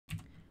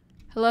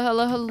Hello,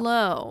 hello,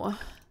 hello.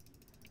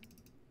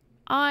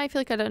 I feel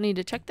like I don't need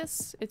to check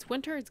this. It's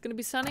winter. It's gonna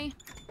be sunny.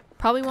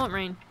 Probably won't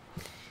rain.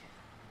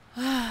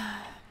 I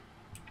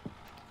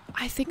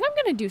think I'm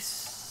gonna do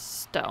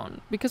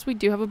stone because we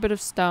do have a bit of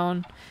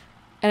stone,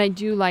 and I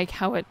do like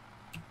how it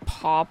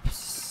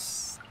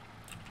pops.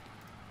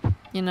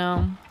 You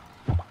know.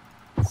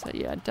 So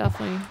yeah,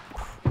 definitely.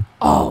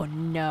 Oh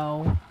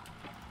no!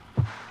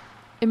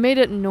 It made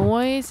it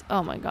noise.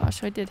 Oh my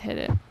gosh, I did hit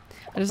it.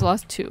 I just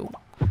lost 2.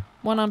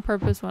 One on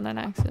purpose, one on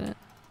accident.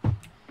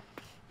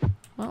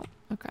 Well,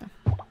 okay.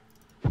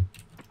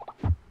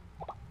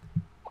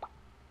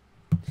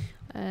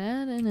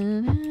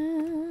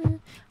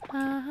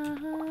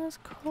 Ice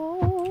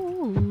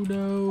cold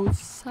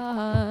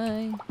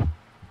outside.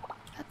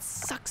 That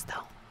sucks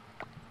though.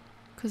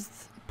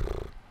 Cause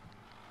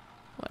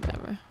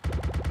whatever.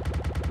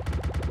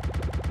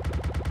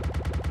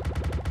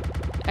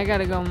 I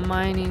gotta go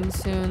mining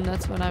soon.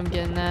 That's what I'm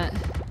getting at.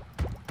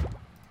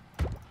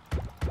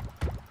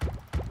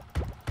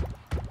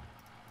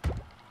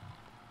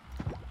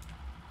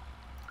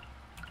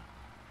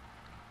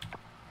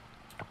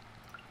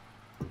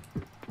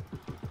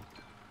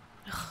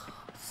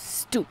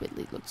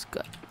 Stupidly looks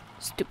good.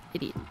 Stupid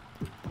idiot.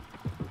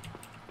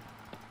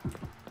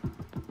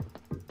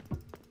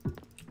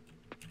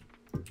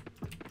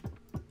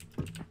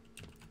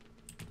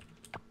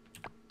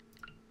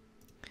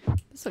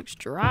 This looks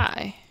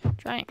dry.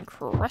 Dry and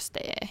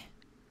crusty.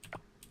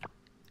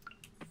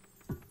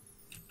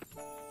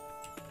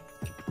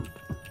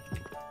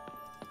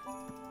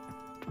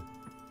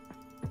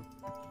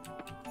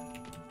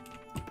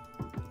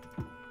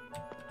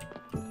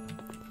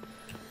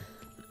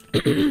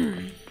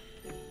 Even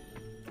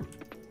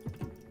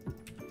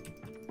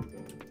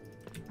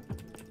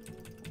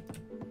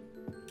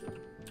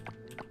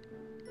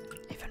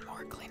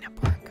more cleanup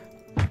work.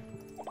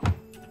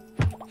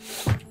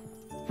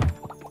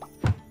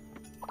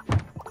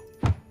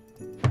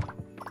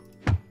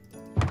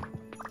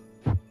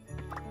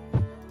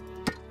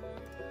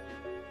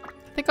 I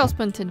think I'll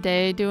spend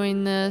today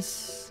doing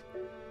this.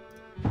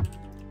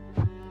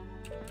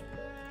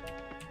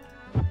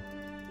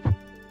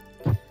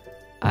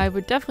 I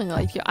would definitely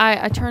like you.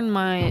 I turned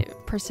my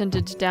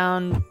percentage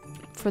down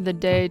for the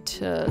day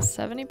to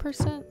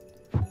 70%.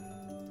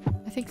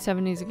 I think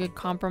 70 is a good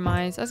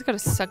compromise. I just gotta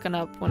sucken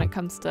up when it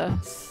comes to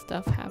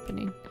stuff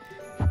happening.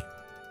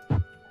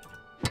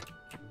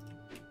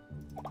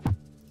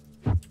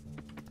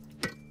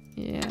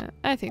 Yeah,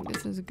 I think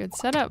this is a good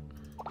setup.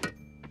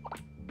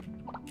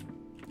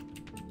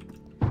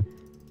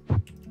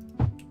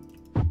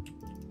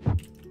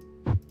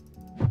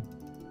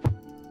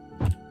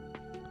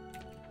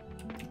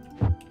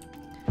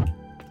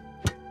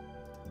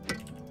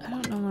 I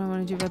don't know what I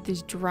want to do about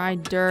these dry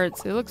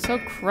dirts. They look so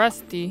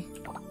crusty.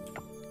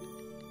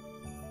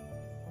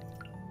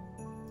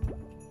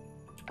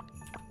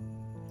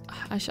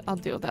 I'll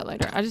deal with that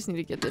later. I just need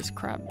to get this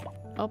crap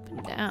up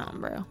and down,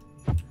 bro.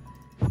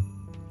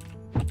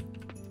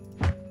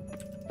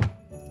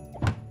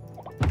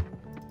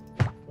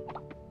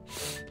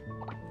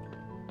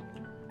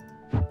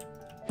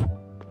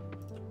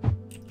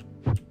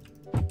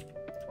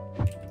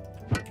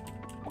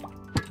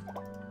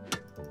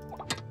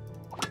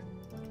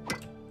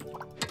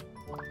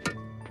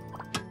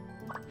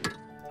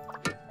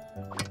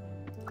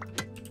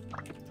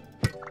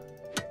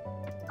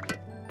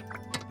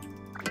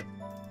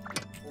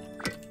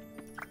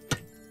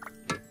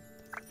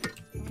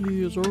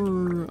 Yes, sir.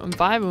 I'm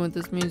vibing with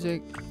this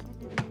music.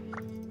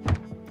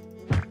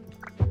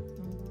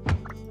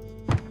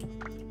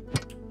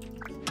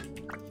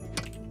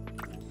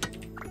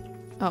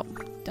 Oh,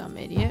 dumb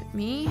idiot.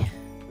 Me?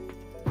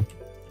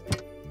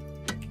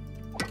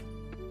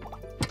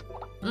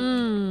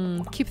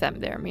 Keep them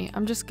there, me.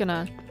 I'm just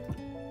gonna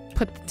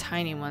put the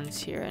tiny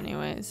ones here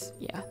anyways.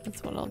 Yeah,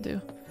 that's what I'll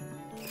do.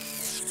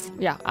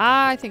 Yeah,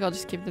 I think I'll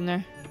just keep them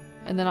there.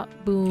 And then I'll...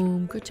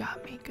 Boom. Good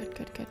job, me. Good,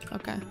 good, good.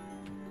 Okay.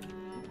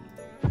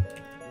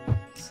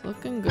 It's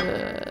looking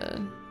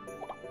good.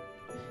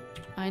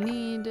 I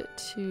need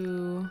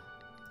to...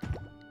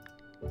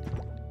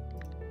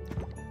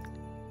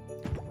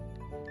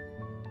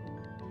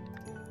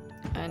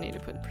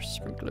 put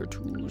sprinkler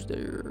tools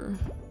there.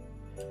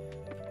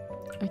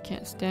 I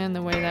can't stand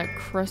the way that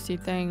crusty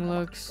thing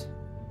looks.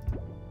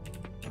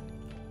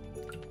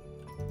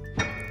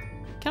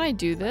 Can I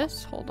do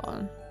this? Hold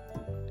on.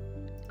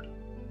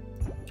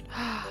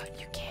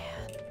 You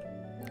can.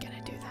 Can I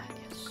do that?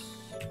 Yes.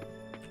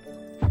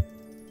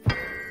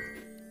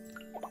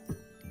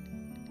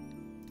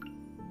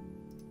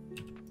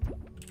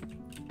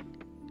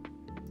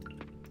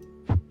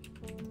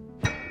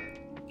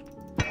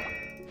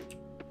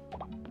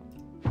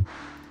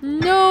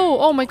 No!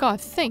 Oh my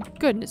god, thank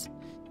goodness.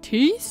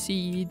 Tea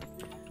seed.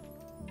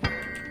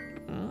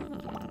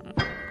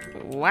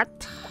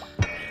 What?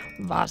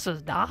 Was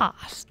ist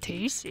das?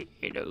 Tea seed.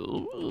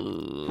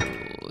 Ooh.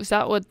 Is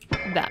that what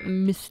that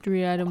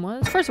mystery item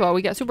was? First of all,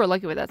 we got super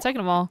lucky with that.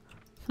 Second of all,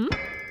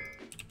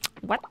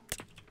 what?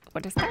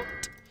 What is that?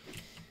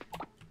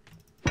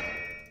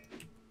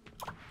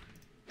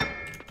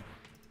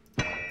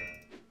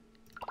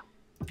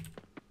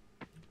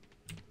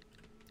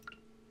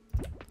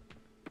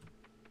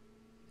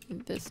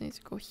 this needs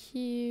to go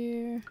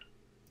here.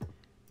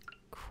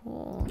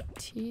 Cool.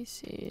 Tea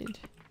seed.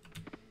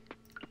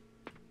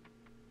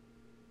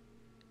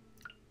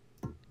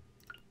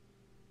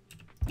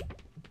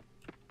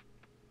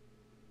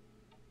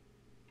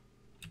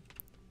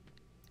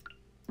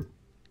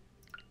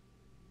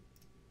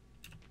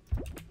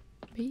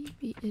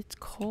 Baby, it's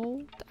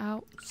cold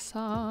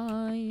outside.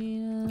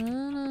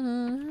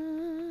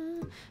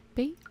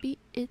 Baby,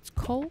 it's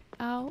cold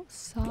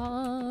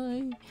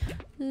outside.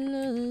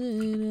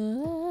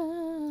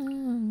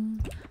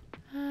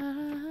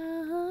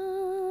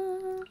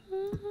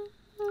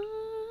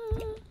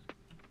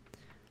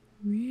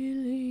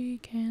 Really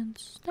can't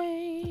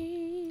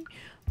stay.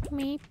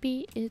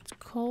 Maybe it's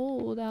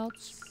cold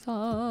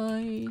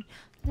outside.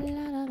 La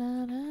la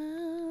la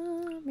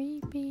la.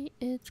 Maybe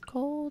it's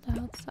cold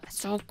outside.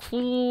 So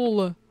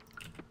cool.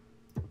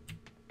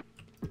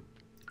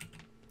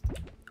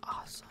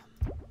 Awesome.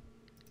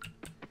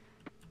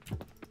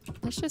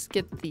 Let's just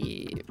get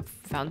the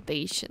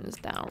foundations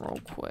down real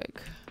quick.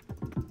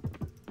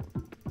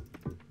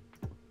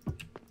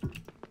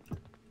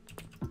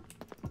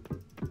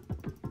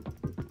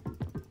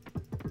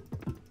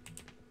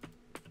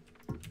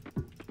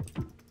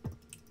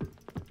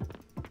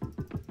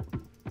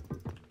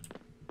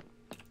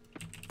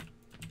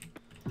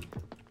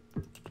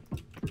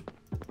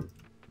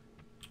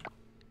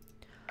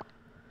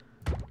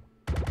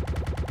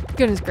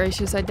 Goodness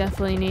gracious, I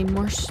definitely need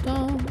more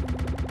stone.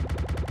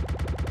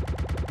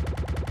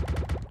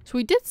 So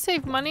we did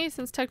save money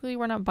since technically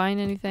we're not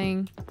buying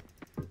anything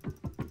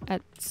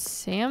at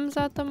Sam's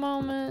at the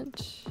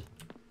moment.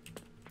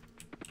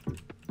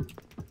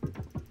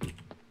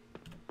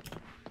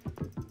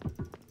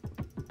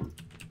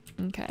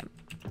 Okay.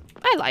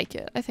 I like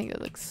it. I think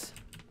it looks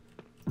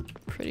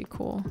pretty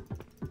cool.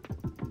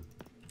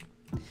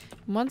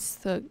 Once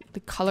the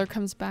color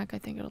comes back, I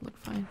think it'll look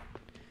fine.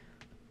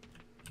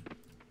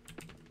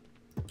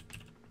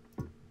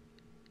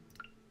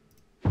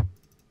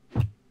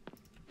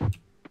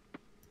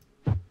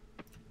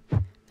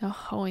 Now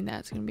hoeing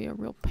that's gonna be a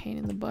real pain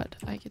in the butt,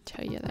 I could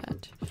tell you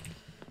that.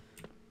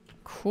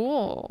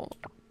 Cool.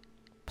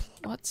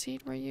 What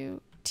seed were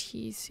you?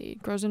 Tea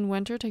seed. Grows in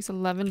winter, takes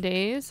 11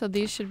 days. So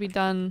these should be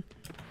done.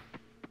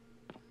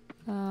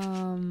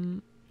 I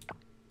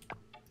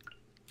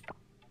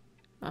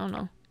don't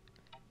know.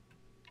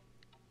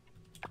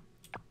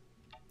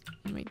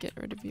 Let me get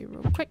rid of you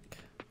real quick.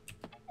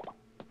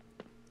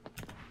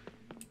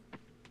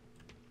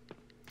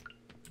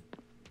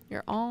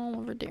 You're all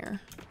over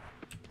there.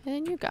 And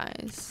then you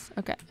guys.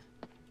 Okay.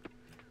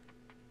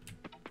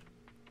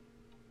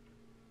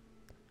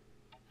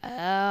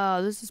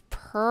 Oh, this is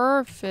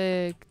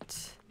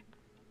perfect.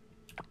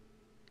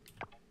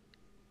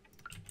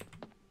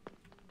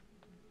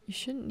 You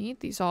shouldn't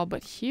need these all,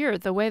 but here,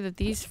 the way that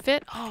these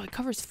fit, oh, it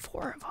covers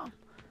 4 of them.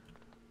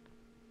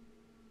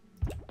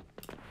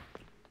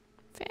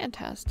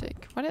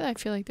 Fantastic. Why did I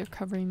feel like they're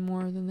covering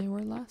more than they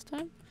were last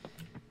time?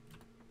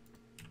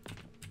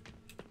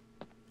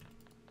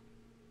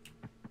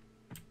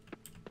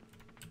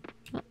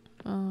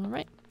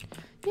 Alright.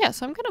 Yeah,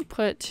 so I'm gonna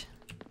put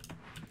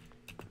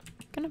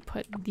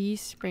these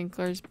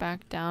sprinklers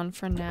back down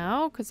for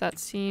now, because that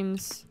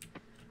seems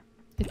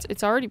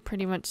it's already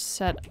pretty much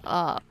set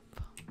up.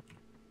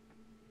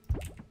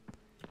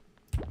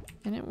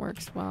 And it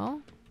works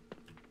well.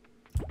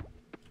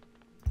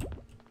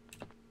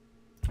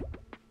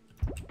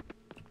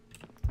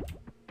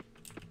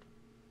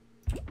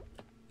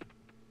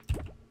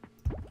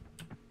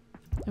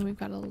 And we've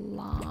got a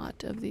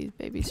lot of these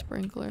baby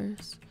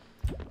sprinklers.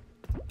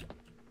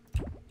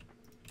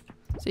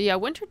 So yeah,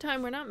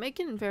 wintertime, we're not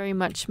making very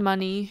much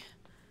money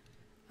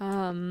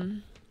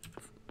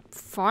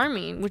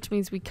farming, which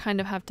means we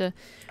kind of have to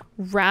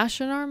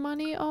ration our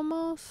money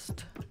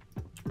almost.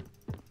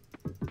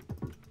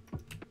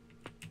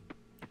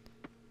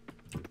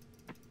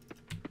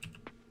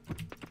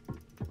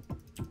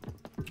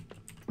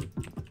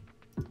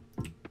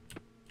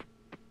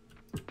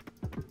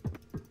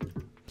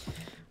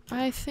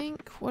 I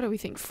think, what do we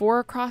think? 4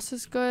 across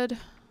is good?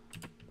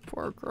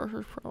 4 across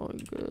is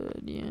probably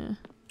good, yeah.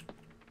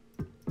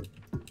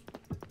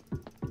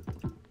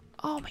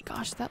 Oh my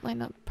gosh, that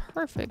lined up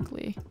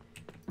perfectly.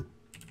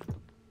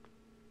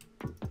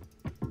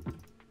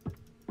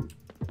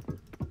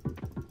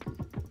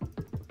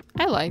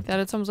 I like that.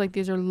 It's almost like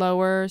these are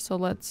lower, so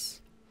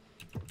let's...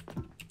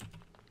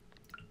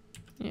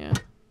 Yeah.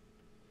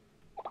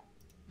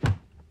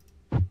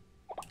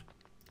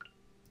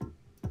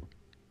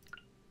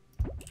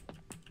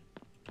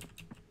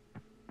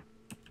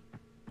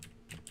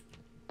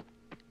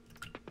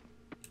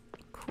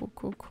 Cool,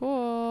 cool,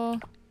 cool.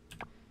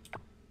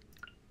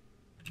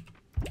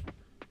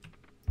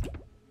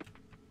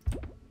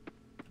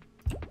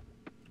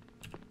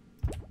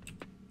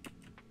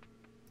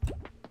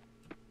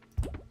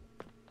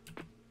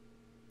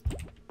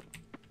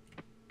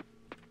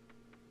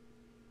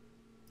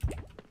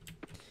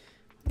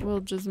 We'll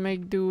just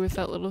make do with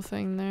that little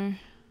thing there.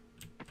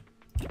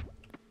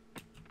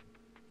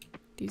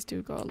 These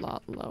do go a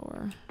lot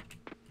lower.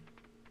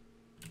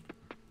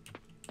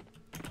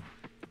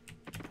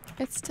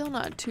 It's still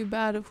not too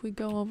bad if we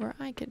go over.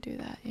 I could do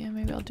that. Yeah,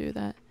 maybe I'll do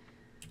that.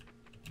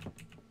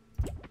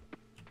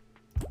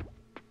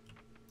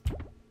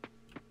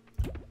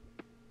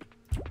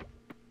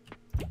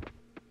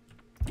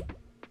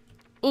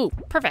 Ooh,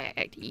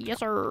 perfect. Yes,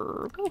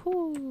 sir.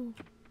 Woohoo.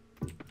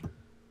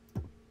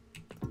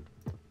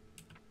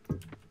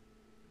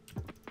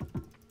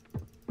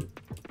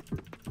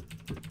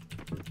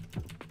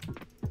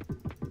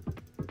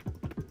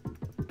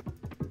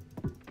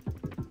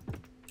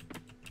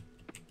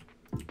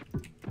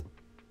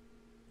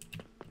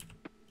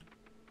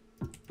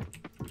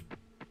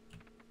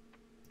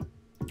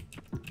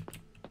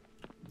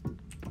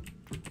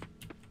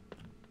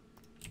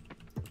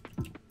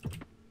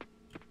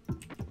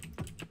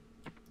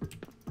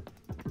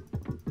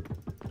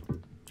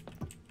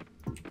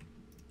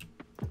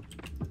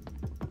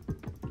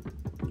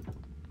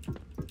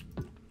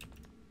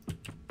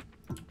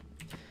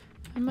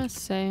 I must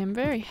say, I'm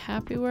very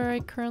happy where I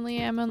currently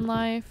am in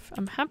life.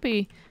 I'm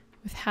happy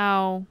with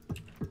how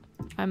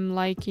I'm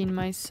liking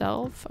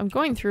myself. I'm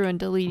going through and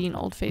deleting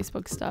old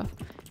Facebook stuff.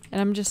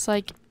 And I'm just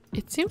like,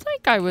 it seems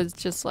like I was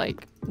just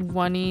like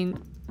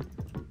wanting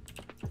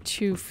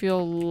to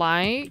feel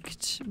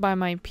liked by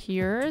my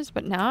peers.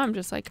 But now I'm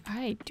just like,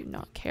 I do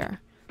not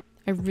care.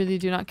 I really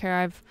do not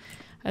care.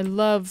 I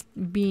love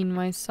being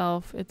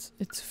myself. It's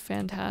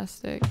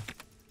fantastic.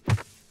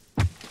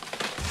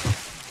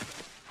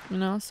 You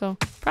know, so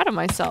proud of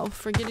myself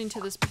for getting to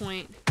this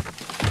point.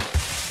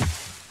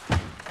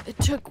 It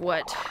took,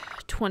 what,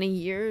 20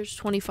 years,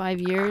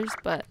 25 years,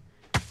 but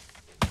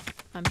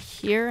I'm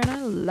here and I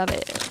love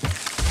it.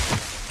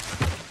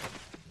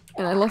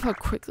 And I love how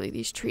quickly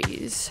these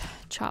trees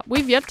chop.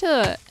 We've yet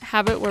to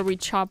have it where we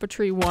chop a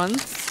tree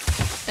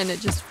once and it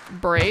just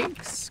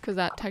breaks, because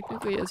that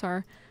technically is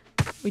our...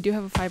 We do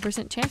have a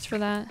 5% chance for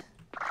that.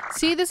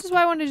 See, this is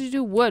why I wanted to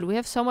do wood. We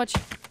have so much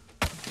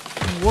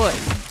wood.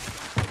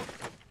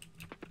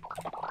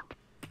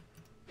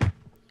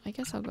 I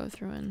guess I'll go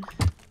through and...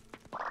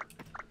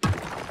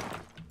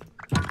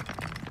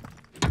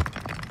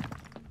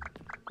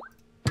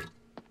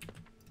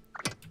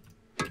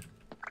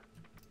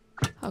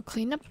 I'll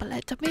clean up a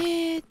little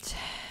bit.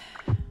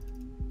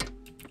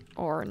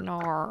 Or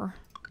nar.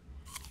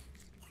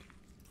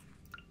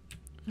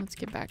 Let's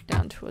get back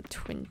down to a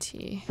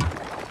 20.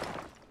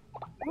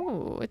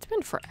 Oh, it's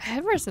been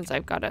forever since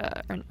I've got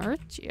an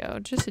earth geo.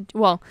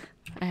 Well,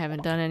 I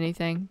haven't done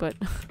anything, but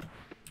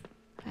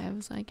I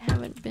was like,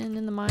 haven't been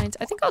in the mines.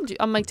 I think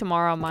I'll make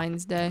tomorrow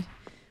Mines Day.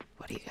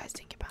 What do you guys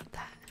think about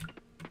that?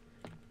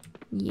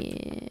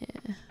 Yeah.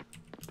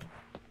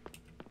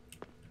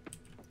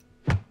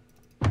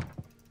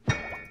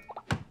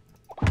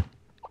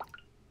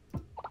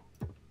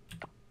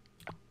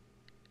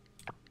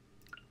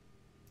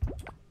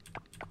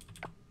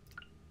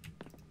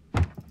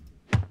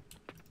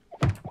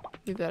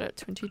 We've got it at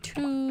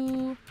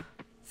 22.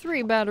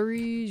 3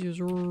 batteries. Yes,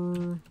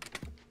 sir.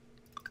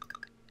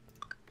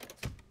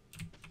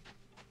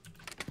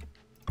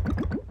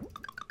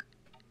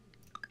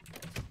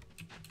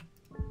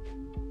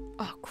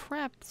 Oh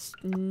crap,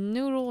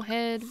 noodle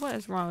head. What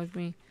is wrong with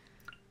me?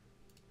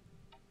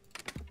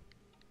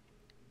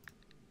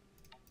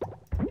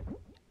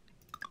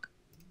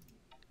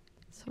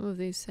 Some of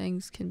these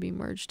things can be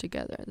merged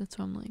together. That's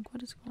why I'm like,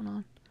 what is going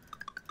on?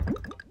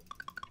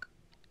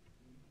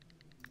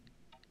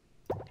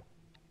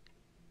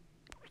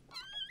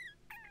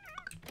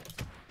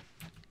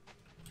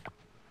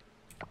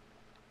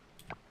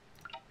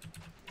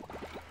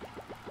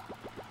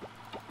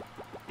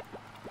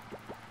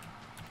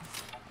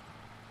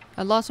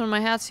 I lost one of my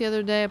hats the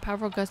other day. A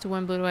powerful gust of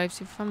wind blew it away. If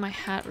you found my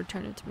hat,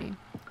 return it to me.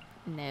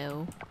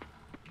 No.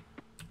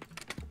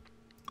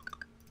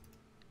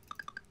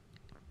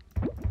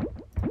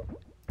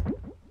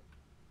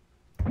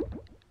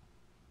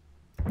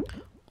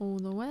 Oh,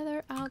 the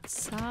weather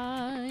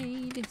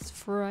outside is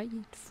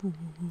frightful,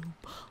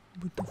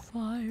 but the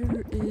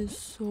fire is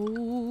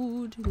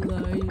so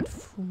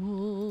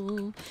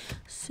delightful.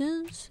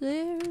 Since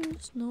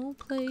there's no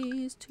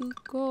place to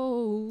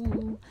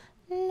go,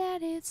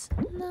 let it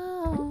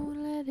snow,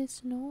 let it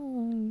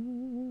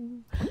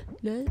snow,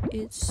 let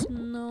it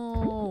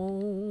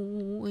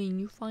snow. And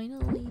you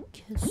finally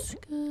kiss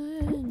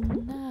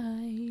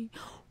goodnight.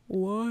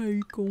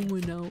 Why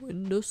going out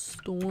in the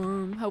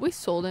storm? Have we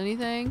sold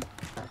anything?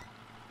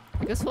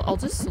 I guess I'll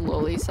just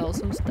slowly sell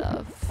some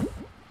stuff.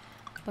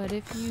 But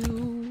if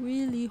you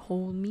really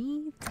hold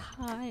me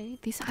tight,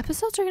 these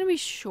episodes are gonna be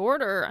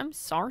shorter. I'm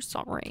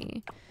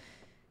sorry.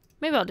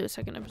 Maybe I'll do a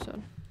second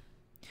episode.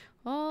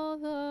 All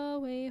the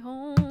way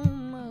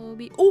home I'll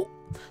be... Oh!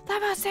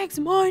 Level 6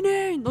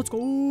 mining! Let's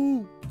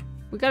go!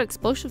 We got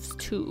explosives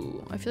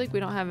too. I feel like we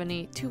don't have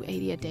any...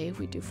 280 a day if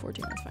we do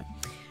 14, that's fine.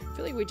 I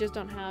feel like we just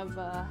don't have...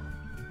 I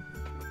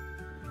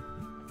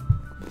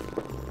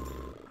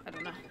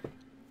don't know.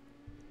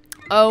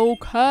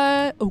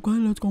 Okay,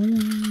 let's go.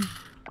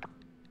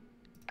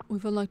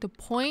 We've unlocked a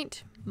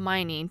point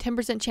mining.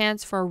 10%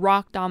 chance for a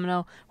rock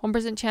domino.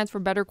 1% chance for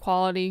better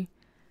quality.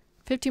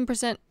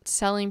 15%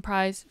 selling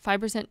price,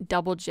 5%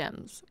 double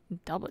gems.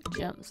 Double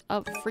gems,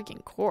 of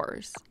freaking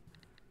course.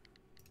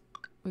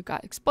 We've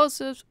got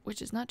explosives,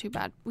 which is not too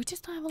bad. We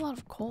just don't have a lot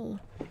of coal.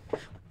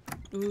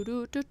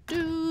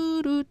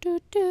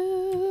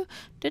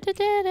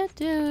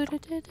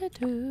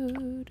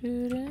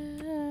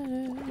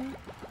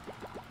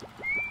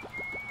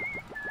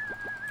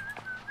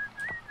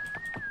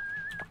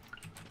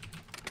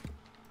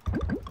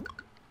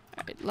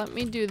 Alright, let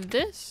me do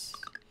this.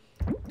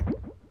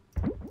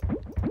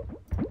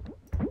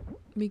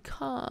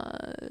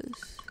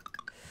 Because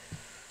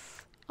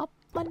up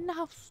and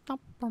house.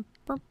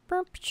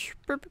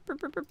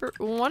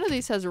 One of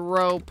these has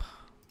rope.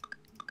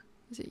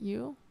 Is it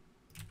you?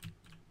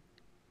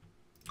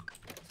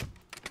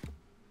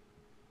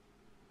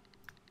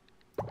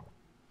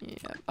 Yeah.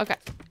 Okay.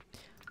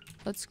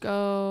 Let's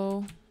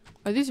go.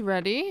 Are these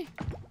ready?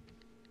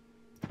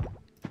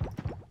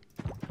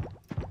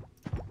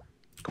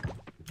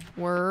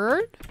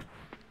 Word.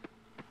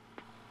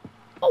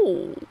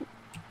 Oh.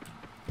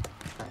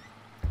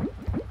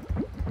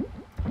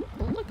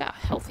 Look how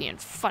healthy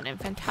and fun and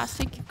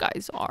fantastic you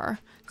guys are.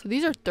 So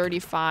these are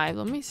 35.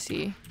 Let me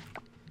see.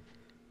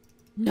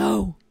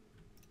 No.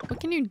 What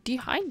can you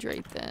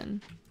dehydrate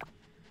then?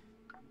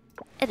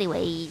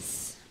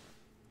 Anyways.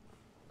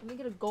 Let me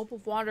get a gulp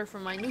of water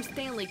from my new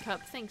Stanley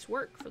cup. Thanks,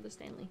 work for the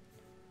Stanley.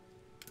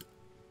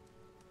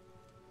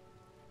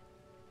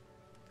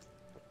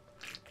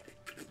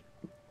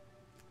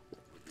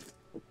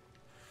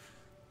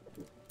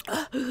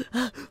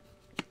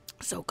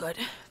 So good.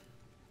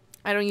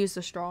 I don't use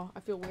the straw. I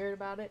feel weird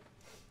about it.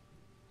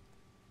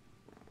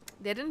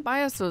 They didn't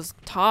buy us those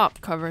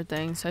top cover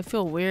things, so I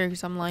feel weird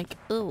because I'm like,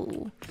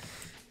 oh,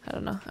 I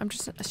don't know. I'm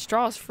just,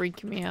 straws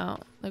freak me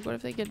out. Like, what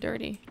if they get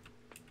dirty?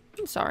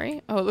 I'm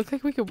sorry. Oh, it looked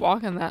like we could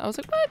walk on that. I was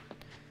like, what?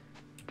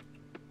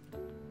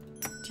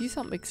 Do you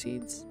sell mixed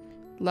seeds?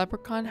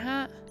 Leprechaun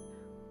hat?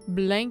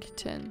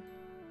 Blankton.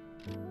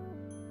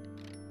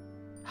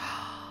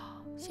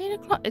 Santa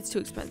Claus. It's too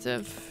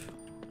expensive.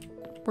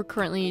 We're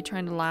currently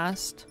trying to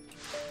last.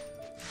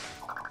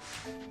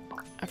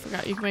 I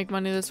forgot you can make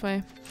money this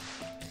way.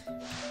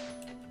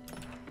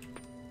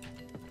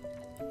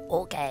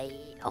 Okay,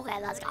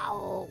 let's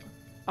go.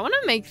 I want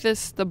to make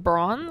this the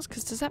bronze,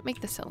 because does that make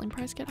the selling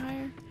price get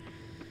higher?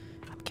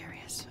 I'm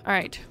curious. All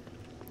right.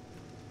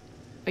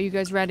 Are you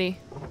guys ready?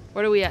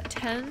 What are we at?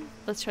 10?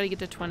 Let's try to get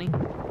to 20.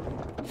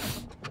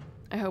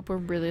 I hope we're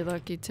really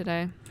lucky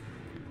today.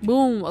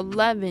 Boom,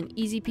 11.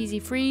 Easy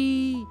peasy,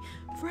 free.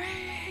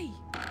 Free.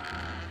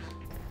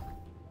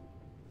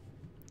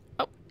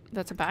 Oh,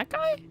 that's a bad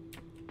guy?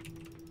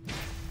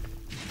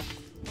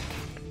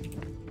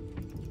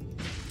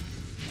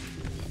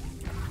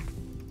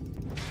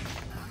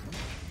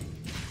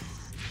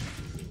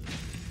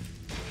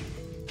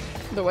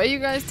 The way you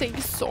guys take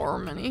so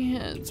many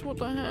hits, what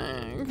the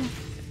heck?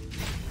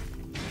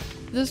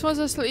 This one's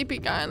a sleepy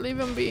guy. Leave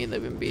him be,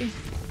 leave him be.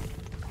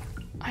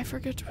 I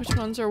forget which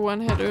ones are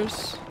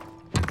one-hitters.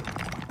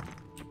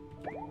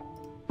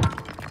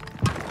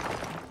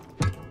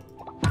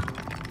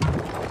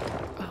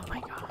 Oh my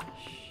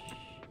gosh.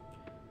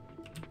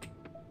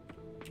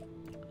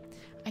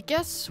 I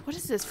guess, what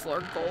is this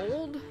floor?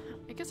 Gold?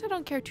 I guess I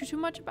don't care too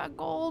much about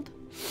gold.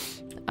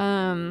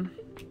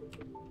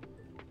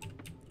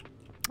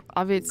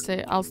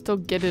 Obviously, I'll still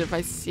get it if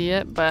I see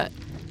it, but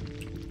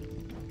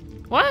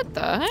what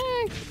the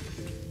heck?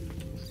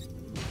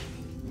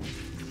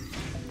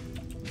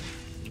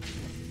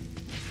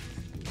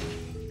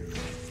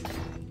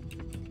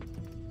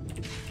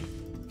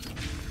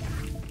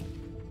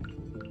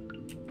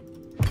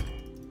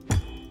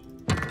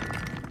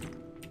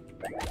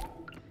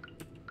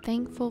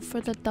 Thankful for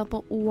the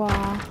double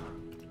wah.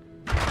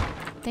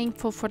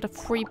 Thankful for the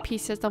 3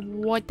 pieces of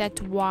wood that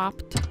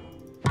dropped.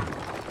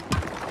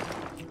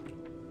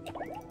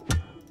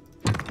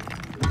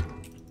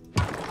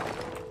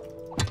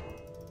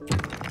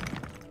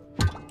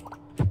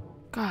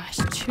 Gosh,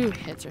 2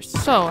 hits are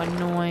so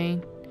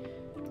annoying.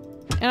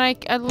 And I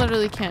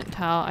literally can't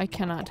tell. I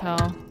cannot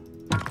tell.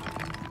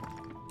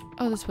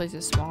 Oh, this place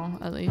is small,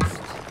 at least.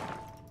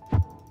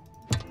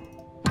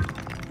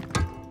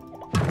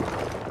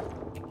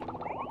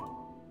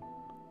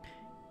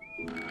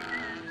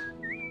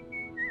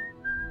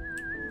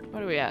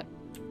 What are we at?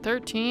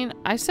 13?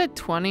 I said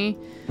 20.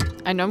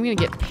 I know I'm gonna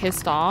get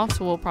pissed off,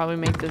 so we'll probably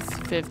make this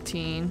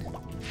 15.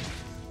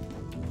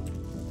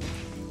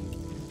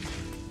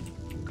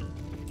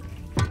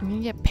 I'm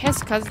gonna get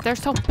pissed because they're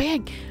so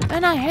big,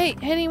 and I hate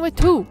hitting with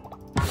 2.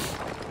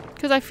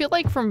 Because I feel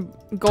like from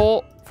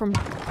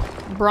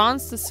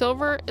bronze to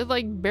silver, it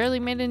like barely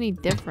made any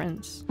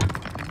difference.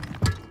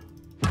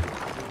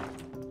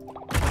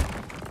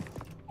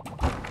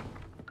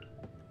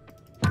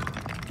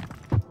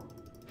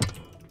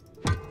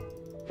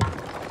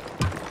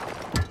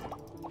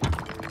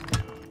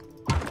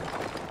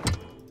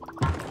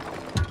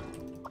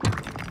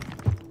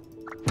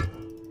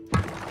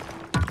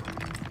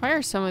 Why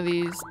are some of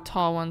these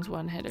tall ones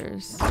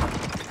one-hitters?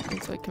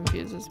 That's what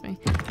confuses me.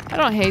 I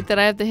don't hate that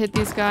I have to hit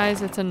these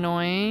guys. It's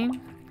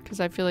annoying. because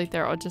I feel like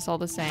they're all just all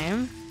the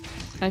same.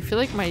 And I feel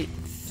like my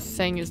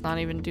thing is not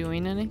even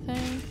doing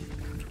anything.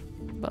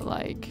 But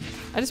like,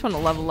 I just want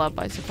to level up,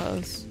 I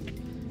suppose.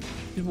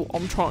 Is what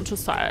I'm trying to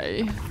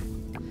say.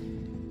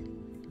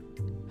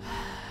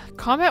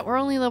 Combat, we're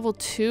only level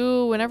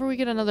 2. Whenever we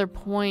get another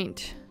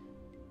point,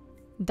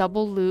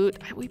 double loot.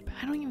 I don't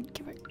even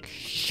give a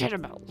shit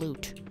about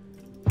loot.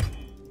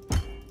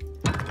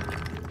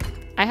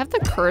 I have to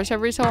curse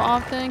every so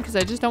often because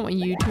I just don't want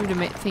YouTube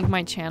to think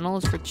my channel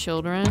is for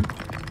children.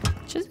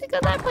 Just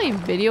because I play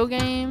video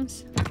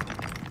games.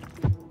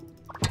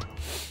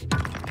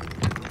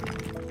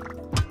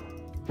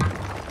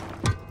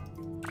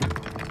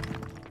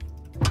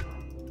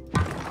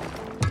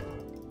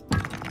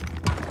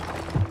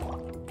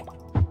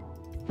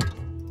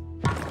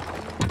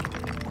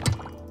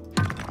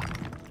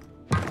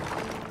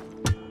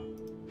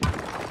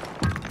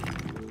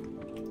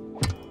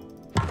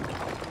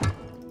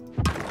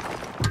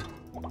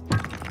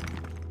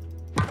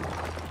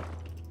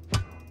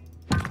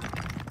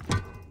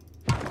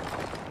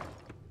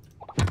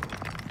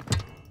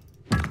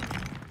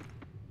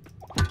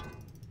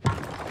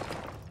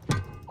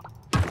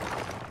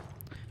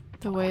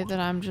 The way that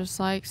I'm just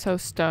like so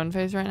stone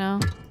faced right now.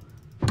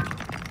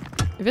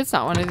 If it's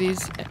not one of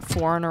these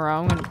 4 in a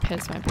row, I'm gonna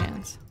piss my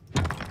pants.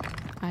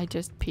 I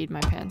just peed my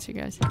pants, you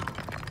guys.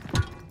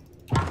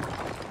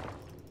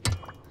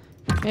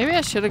 Maybe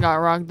I should have got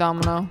Rock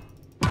Domino.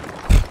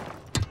 I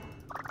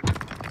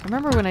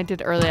remember when I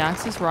did early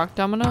access, Rock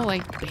Domino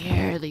like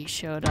barely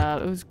showed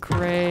up. It was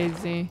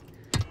crazy.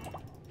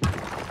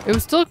 It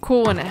was still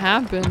cool when it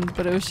happened,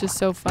 but it was just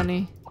so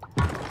funny.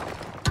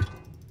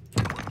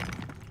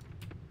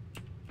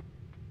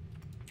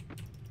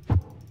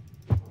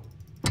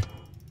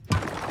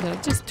 Did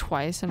I just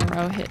twice in a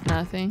row hit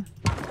nothing?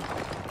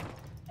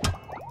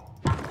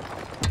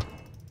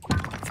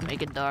 Let's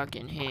make it dark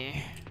in here.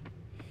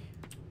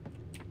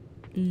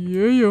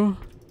 Yeah.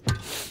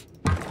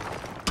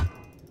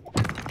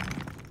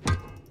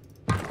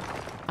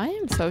 I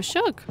am so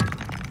shook.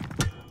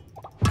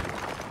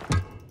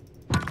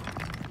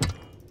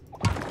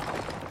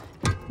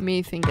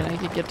 Me thinking I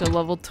could get to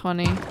level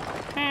 20.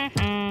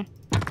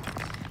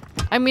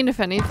 I mean, if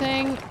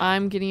anything,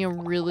 I'm getting a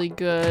really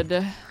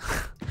good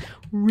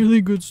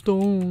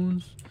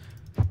stones.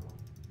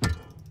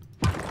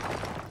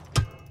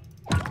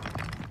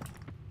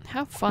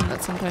 How fun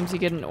that sometimes you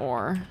get an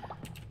ore.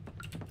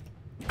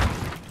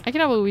 I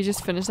cannot believe we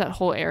just finished that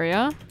whole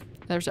area.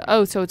 There's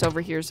oh, so it's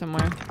over here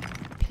somewhere.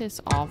 Piss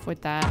off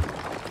with that.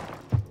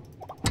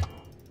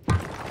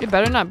 It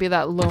better not be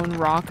that lone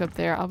rock up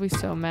there. I'll be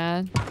so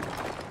mad.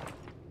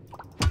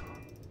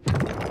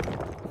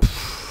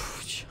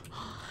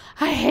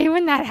 I hate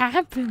when that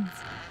happens.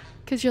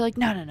 Because you're like,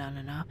 no.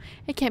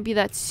 It can't be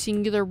that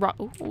singular rock.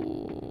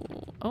 Ooh.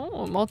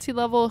 Oh,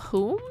 multi-level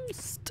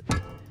hoomst.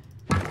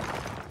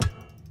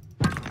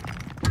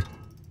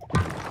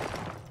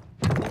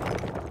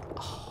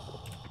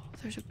 Oh,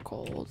 there's a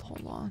gold.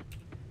 Hold on.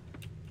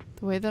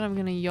 The way that I'm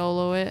going to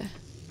YOLO it.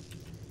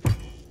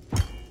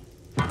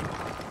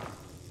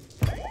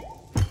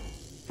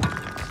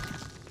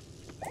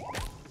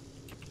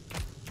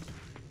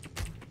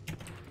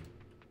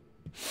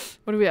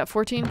 What are we at?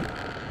 14?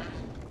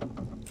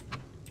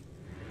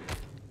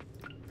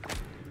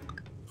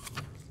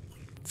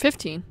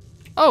 $15.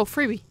 Oh,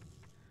 freebie.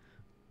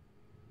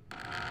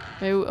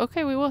 Maybe,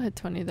 okay, we will hit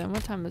 20 then.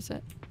 What time is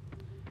it?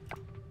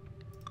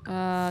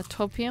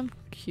 12 p.m.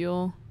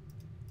 Cool.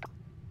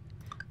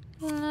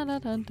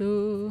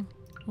 Oh,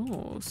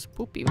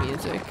 spoopy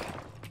music.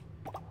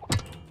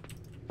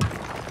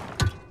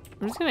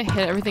 I'm just gonna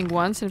hit everything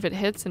once, and if it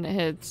hits, then it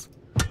hits.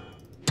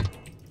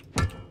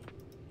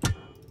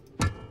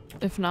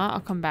 If not, I'll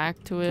come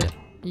back to it.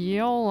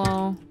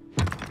 YOLO.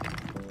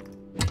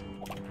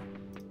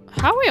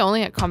 How are we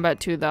only at combat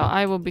 2 though?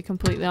 I will be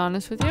completely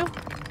honest with you.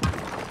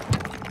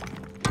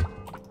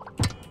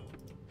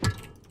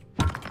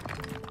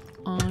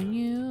 On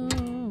you.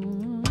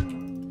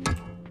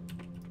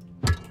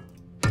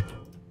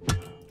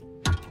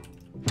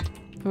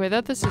 The way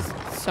that this is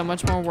so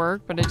much more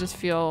work, but I just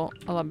feel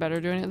a lot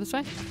better doing it this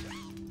way.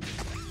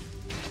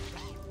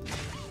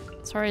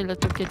 Sorry,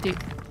 little kitty.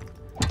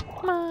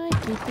 My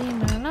kitty,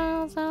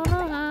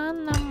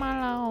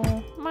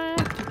 my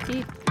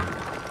kitty.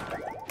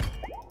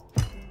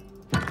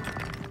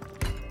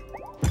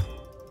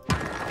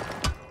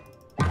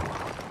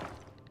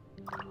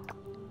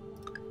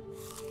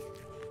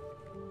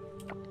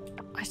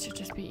 I should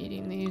just be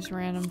eating these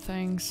random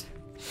things.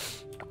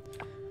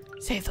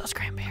 Save those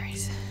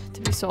cranberries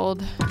to be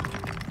sold.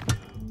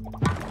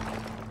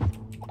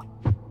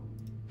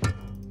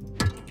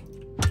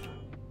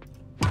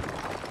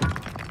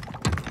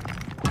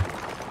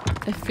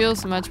 It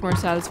feels much more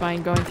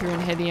satisfying going through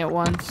and hitting it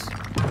once.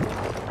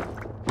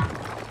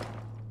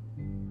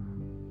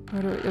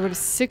 What is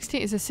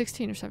 16? Is it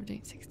 16 or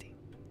 17? 16.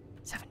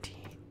 17.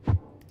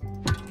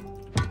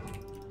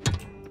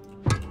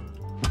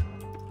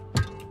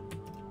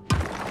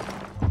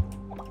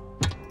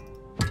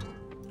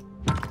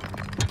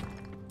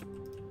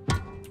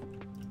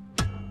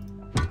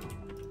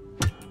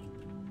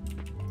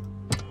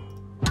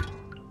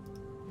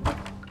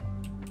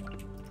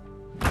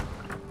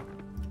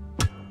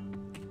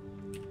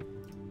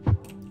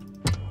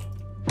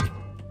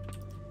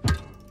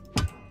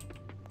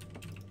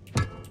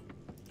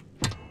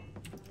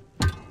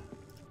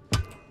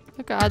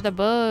 God, the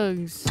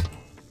bugs.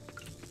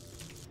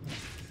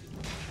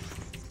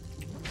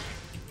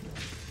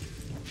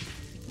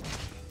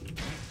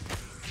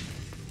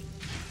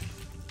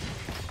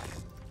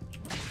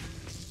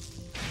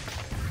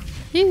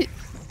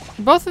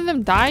 Both of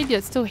them died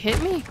yet still hit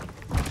me?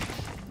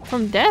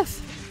 From death?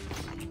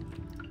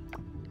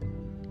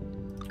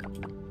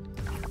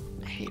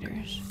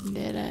 Haters.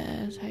 Dead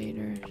ass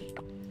haters.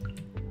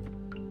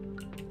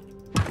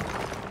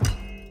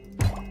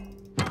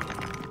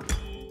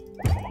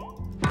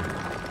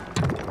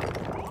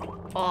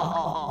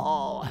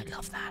 Oh, I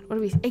love that. What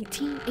are we?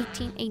 18?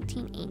 18,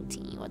 18,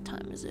 18. What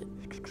time is it?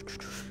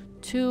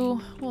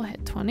 2. We'll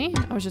hit 20.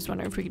 I was just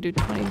wondering if we could do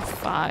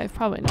 25.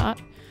 Probably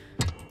not.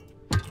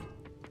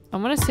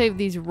 I'm gonna save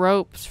these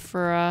ropes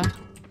for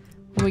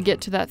when we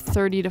get to that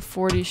 30 to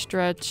 40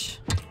 stretch.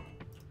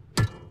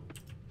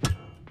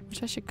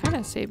 Which I should kind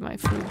of save my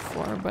food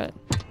for, but...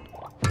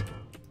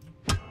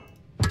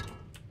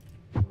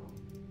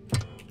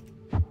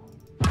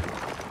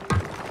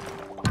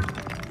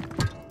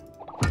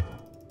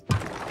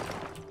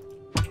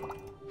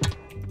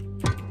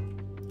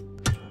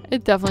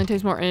 It definitely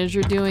takes more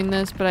energy doing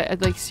this, but I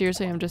like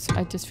seriously, I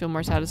just feel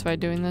more satisfied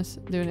doing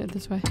it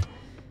this way.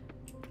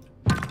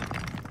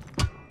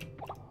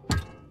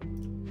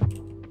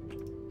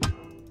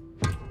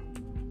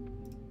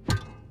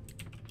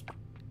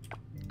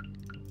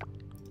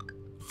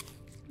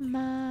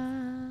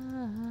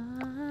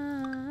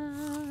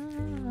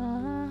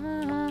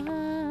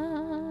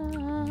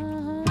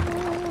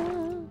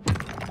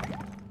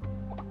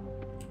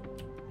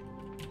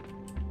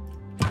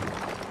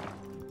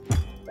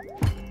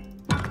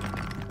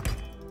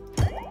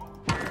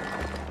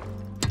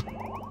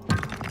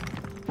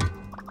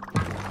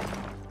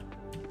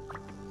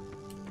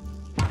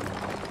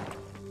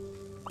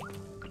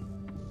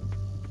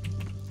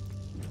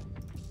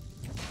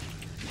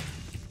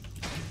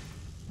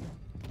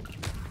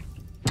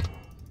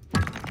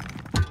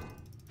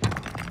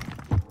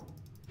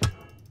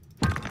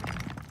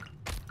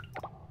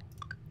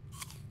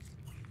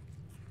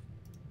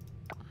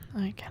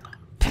 I cannot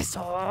piss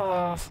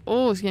off.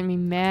 Oh, it's getting me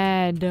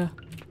mad.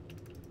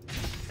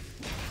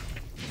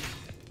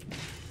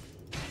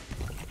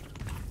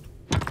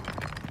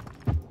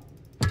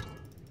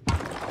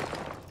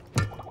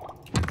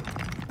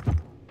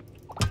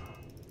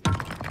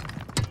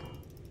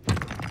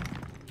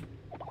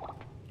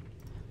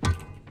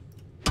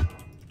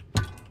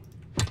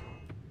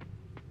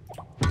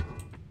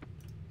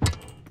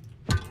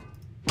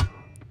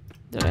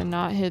 Did I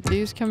not hit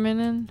these coming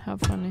in? How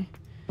funny.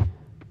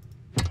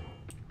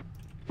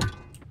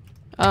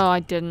 Oh,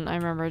 I didn't. I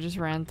remember I just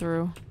ran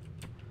through.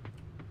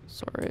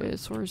 Sorry.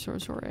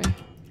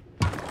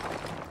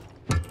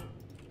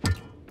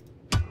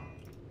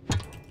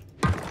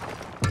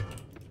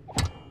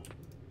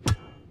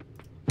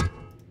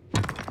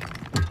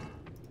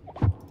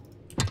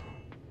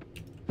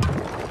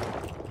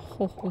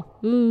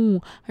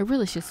 Ooh, I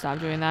really should stop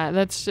doing that.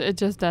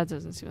 That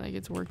doesn't seem like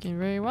it's working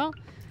very well.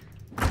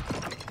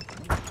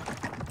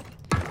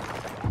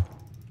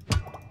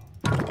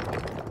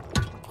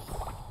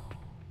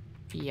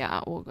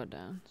 Yeah, we'll go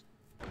down.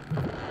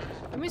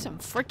 Give me some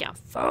freaking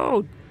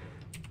food.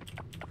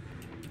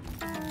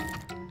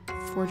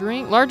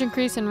 Forging. Large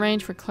increase in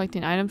range for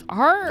collecting items.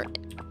 Our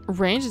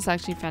range is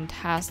actually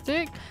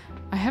fantastic.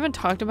 I haven't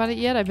talked about it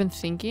yet. I've been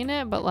thinking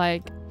it, but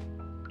like,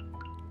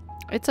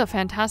 it's a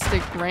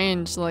fantastic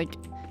range. Like,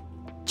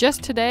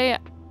 just today,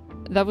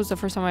 that was the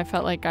first time I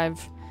felt like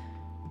I've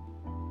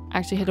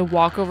actually had to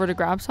walk over to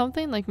grab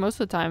something. Like most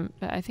of the time,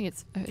 I think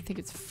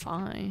it's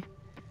fine.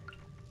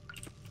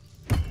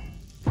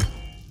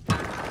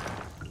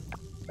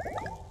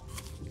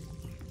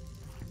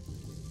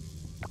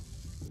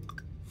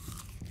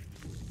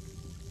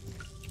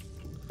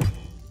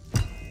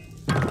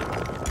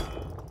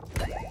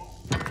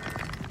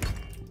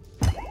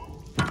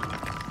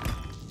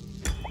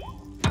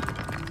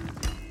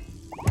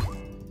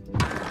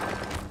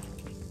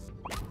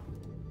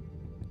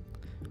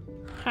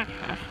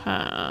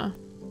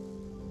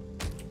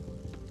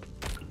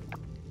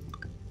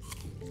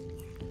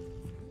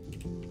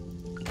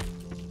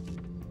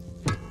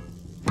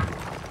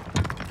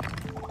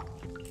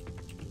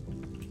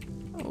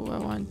 Oh, I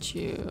want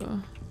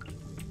you.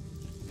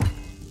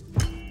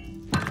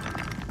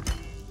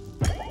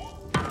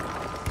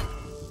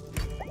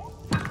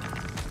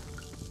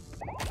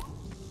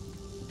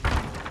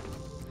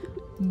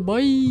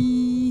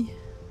 Bye.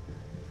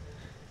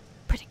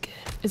 Pretty good.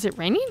 Is it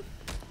raining?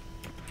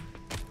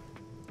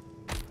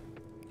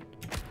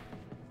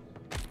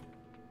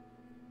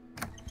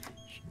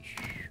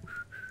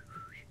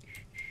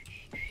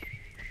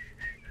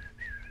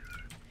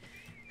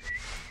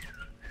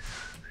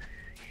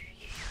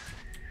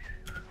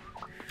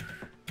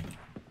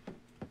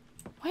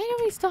 Why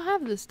do we still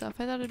have this stuff?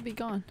 I thought it'd be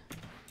gone.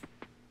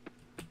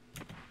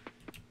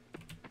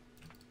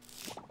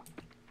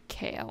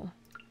 Kale.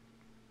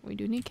 We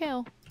do need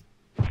kale.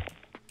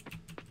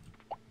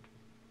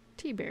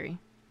 Tea berry.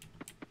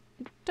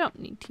 I don't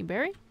need tea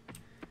berry.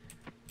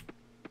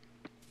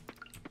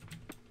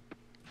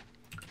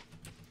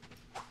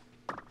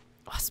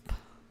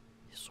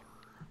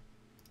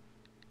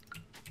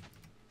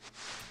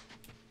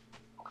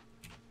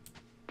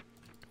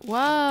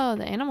 Whoa,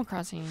 the Animal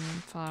Crossing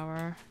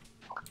flower.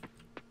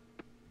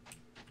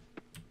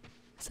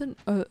 Is it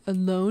a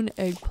lone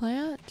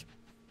eggplant?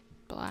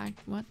 Black,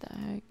 what the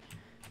heck?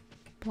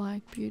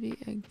 Black beauty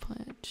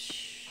eggplant.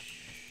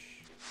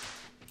 Shh.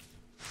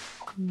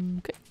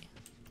 Okay.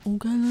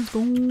 Okay, let's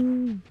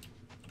go.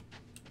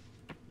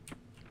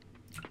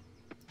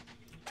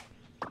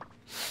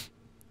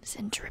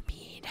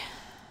 Centipede.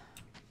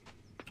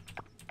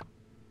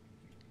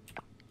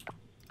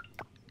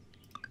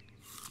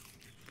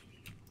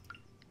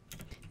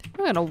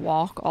 I'm gonna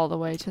walk all the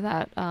way to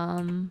that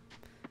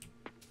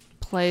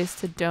place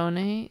to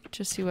donate.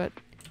 Just see what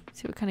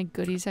kind of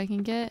goodies I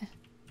can get.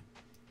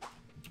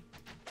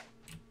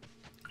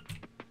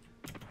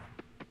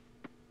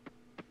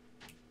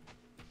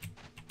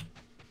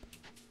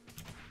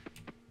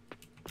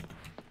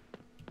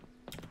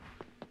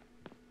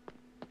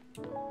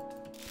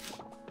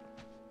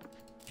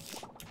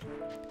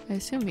 I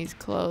assume he's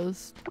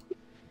closed.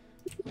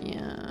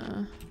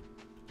 Yeah.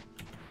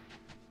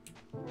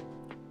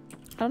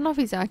 I don't know if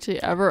he's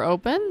actually ever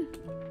open.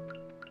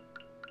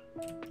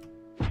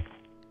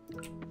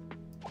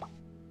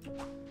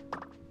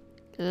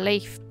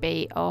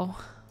 Leifbeetle.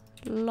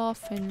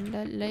 Laughing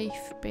the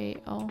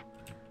Leifbeetle.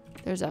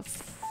 There's a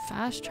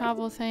fast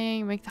travel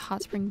thing. Make the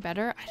hot spring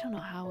better. I don't know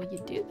how you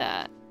do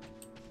that.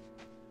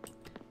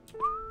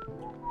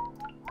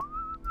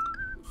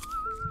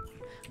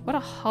 What a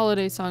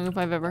holiday song if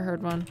I've ever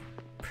heard one.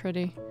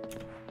 Pretty.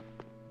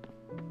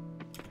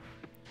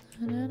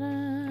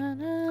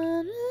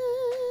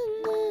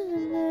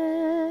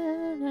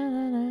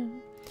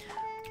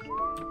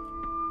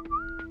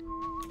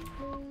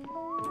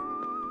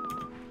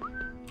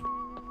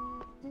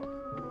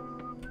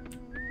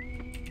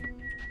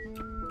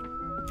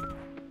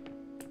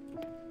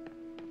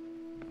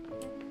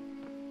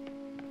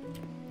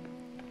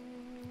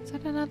 Is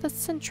that another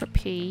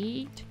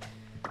centipede?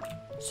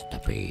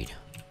 Centipede.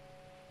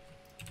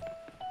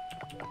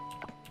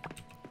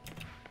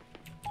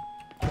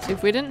 So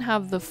if we didn't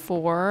have the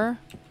 4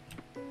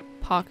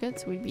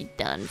 pockets, we'd be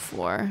done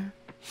for.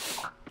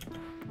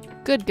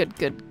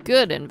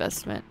 Good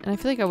investment. And I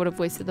feel like I would have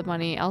wasted the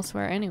money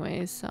elsewhere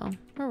anyways, so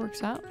it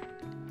works out.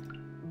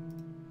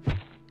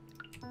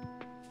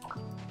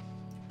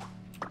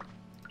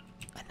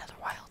 Another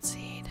wild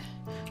seed.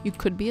 You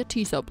could be a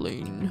tea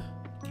sapling.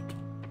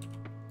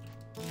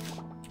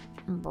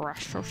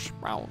 Brussels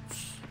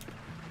sprouts.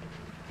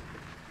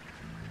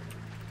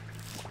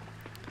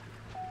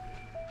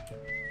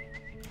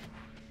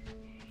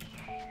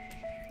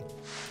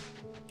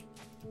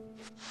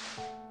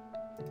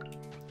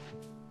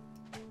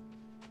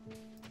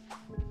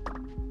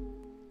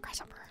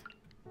 Grasshopper.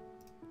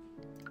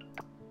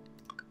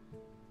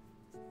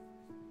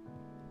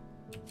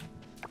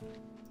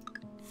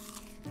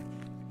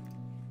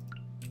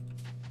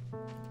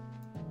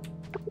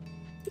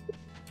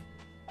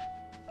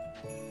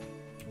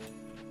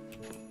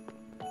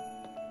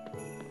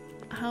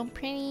 How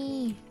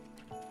pretty.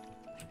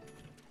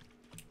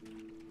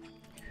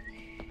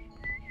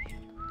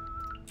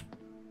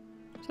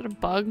 Is that a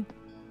bug?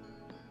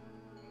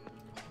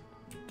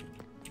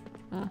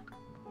 Oh.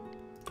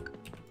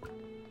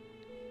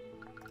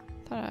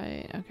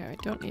 Okay, I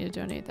don't need to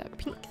donate that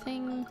pink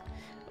thing.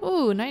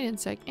 Ooh, night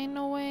insect. Ain't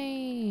no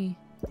way.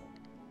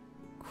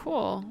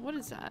 Cool. What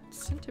is that?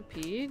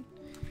 Centipede?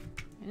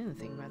 I didn't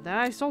think about that.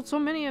 I sold so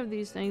many of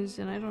these things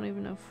and I don't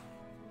even know if...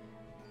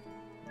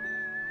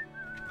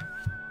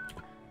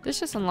 This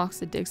just unlocks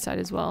the dig site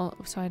as well,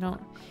 so I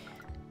don't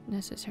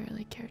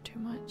necessarily care too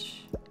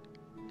much.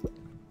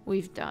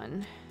 We've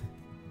done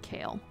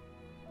kale.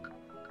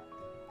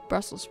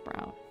 Brussels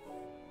sprout.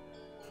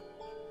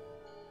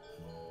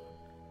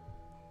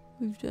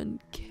 We've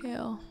done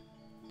kale.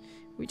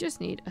 We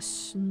just need a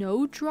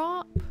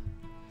snowdrop.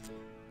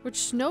 Which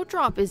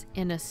snowdrop is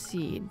in a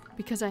seed.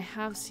 Because I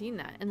have seen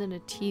that. And then a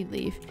tea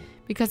leaf.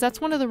 Because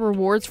that's one of the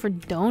rewards for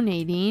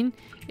donating.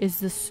 Is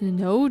the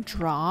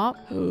snowdrop.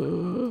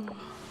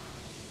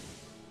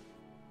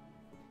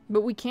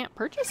 But we can't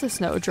purchase a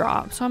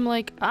snowdrop. So I'm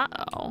like,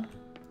 uh-oh.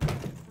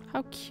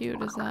 How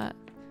cute is that?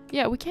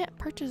 Yeah, we can't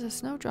purchase a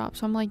snowdrop.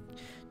 So I'm like,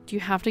 do you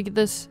have to get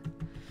this?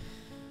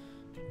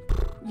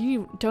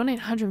 You donate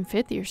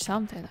 150 or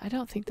something. I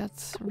don't think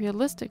that's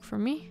realistic for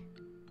me.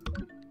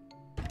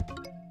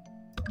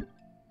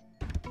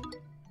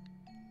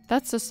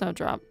 That's the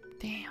snowdrop.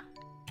 Damn.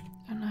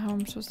 I don't know how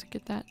I'm supposed to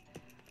get that.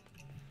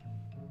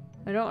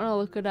 I don't want to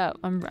look it up.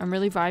 I'm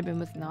really vibing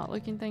with not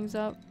looking things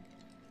up.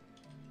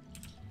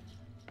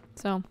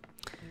 So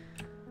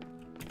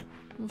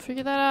we'll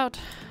figure that out.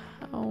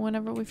 Oh,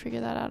 whenever we figure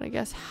that out, I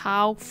guess.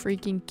 How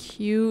freaking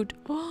cute.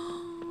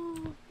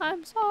 Oh,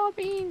 I'm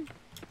sobbing.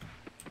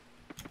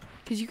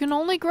 Because you can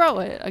only grow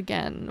it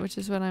again, which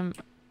is what I'm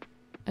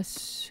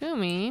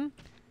assuming.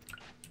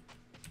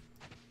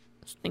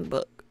 Stink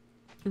bug.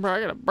 Bro,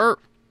 I got a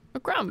burp. A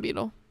ground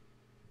beetle.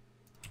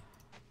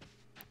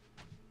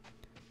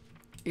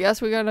 I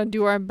guess we gotta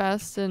do our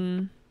best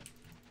and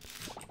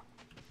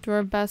do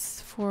our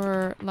best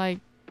for, like,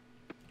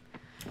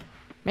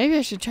 Maybe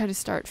I should try to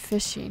start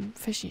fishing.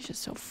 Fishing's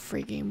just so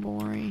freaking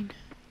boring.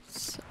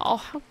 Oh,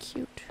 how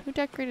cute. Who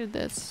decorated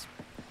this?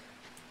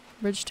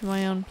 Bridge to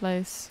my own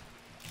place.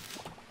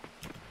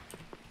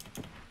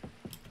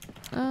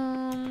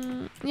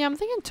 Yeah, I'm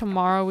thinking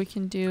tomorrow we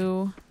can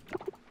do...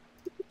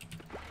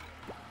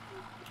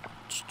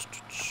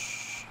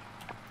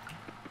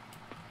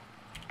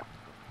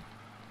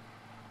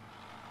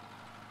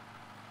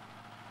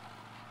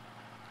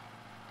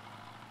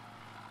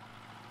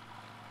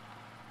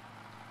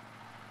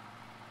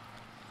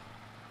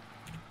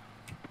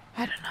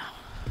 I don't know.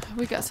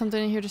 We got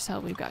something in here to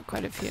sell. We've got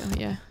quite a few,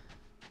 yeah.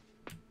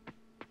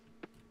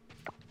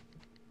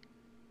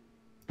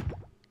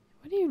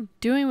 What are you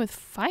doing with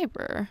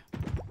fiber?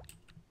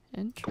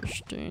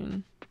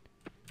 Interesting.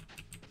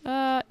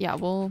 Yeah,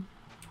 we'll...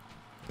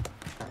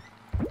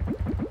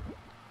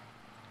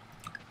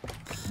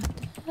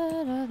 I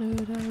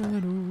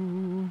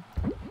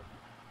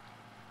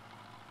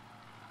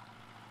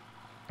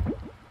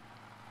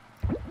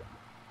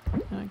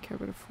don't care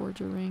about a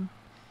forger ring.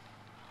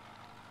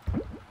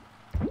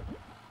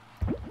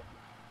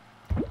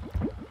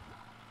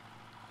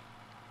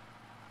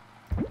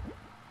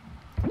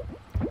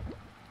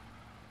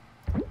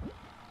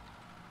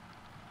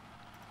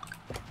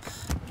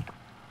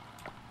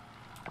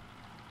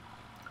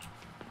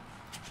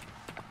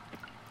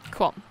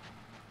 Cool.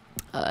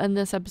 I'll end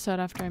this episode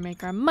after I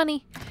make our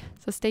money,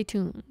 so stay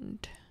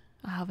tuned.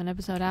 I'll have an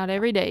episode out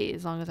every day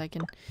as long as I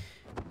can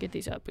get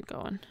these up and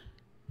going.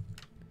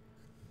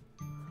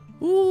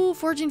 Ooh,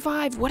 Forging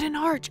 5, wooden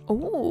arch.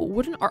 Ooh,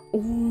 wooden arch.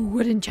 Ooh,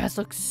 wooden chest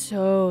looks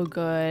so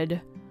good.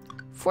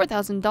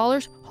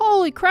 $4,000.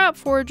 Holy crap,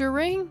 forger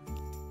ring.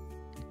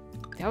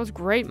 That was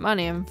great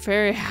money. I'm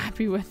very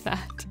happy with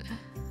that.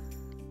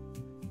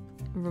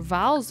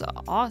 Reval's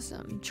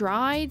awesome.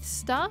 Dried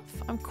stuff.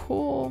 I'm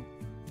cool.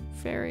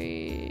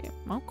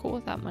 I'm cool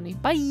with that money.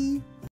 Bye.